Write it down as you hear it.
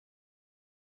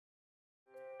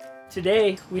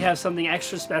Today, we have something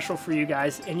extra special for you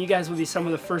guys, and you guys will be some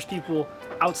of the first people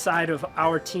outside of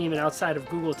our team and outside of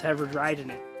Google to ever ride in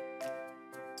it.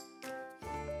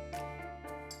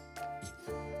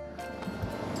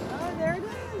 Oh, there it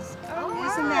is.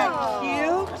 Oh, isn't that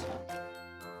cute?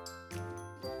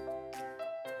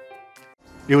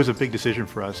 It was a big decision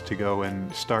for us to go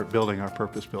and start building our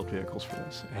purpose-built vehicles for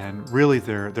this. And really,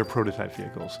 they're prototype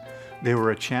vehicles. They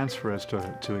were a chance for us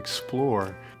to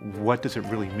explore what does it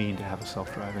really mean to have a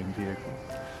self-driving vehicle.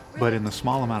 But in the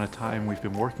small amount of time we've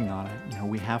been working on it,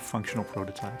 we have functional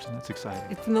prototypes, and that's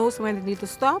exciting. It knows when it needs to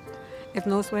stop. It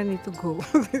knows when it needs to go.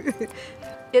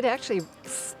 It actually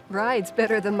rides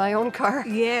better than my own car.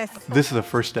 Yes. This is the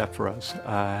first step for us,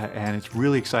 and it's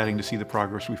really exciting to see the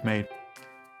progress we've made.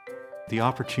 The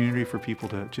opportunity for people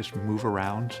to just move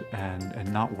around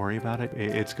and not worry about it,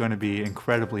 it's going to be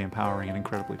incredibly empowering and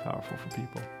incredibly powerful for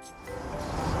people.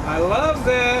 I love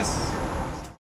this!